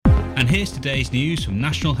And here's today's news from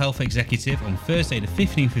National Health Executive on Thursday the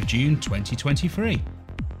 15th of June 2023.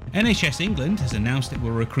 NHS England has announced it will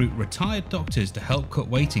recruit retired doctors to help cut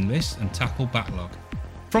waiting lists and tackle backlog.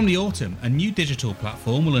 From the autumn, a new digital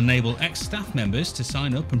platform will enable ex-staff members to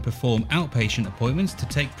sign up and perform outpatient appointments to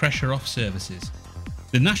take pressure off services.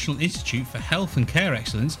 The National Institute for Health and Care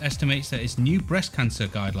Excellence estimates that its new breast cancer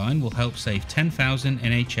guideline will help save 10,000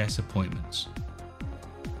 NHS appointments.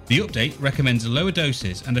 The update recommends lower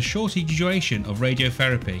doses and a shorter duration of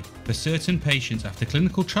radiotherapy for certain patients after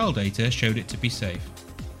clinical trial data showed it to be safe.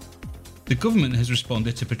 The government has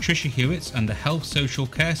responded to Patricia Hewitt's and the Health Social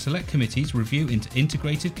Care Select Committee's review into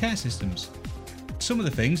integrated care systems. Some of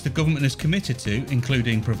the things the government has committed to,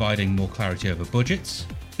 including providing more clarity over budgets,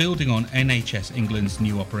 building on NHS England's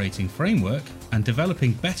new operating framework, and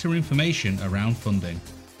developing better information around funding.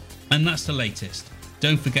 And that's the latest.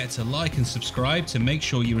 Don't forget to like and subscribe to make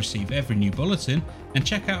sure you receive every new bulletin, and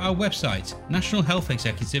check out our website,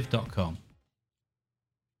 nationalhealthexecutive.com.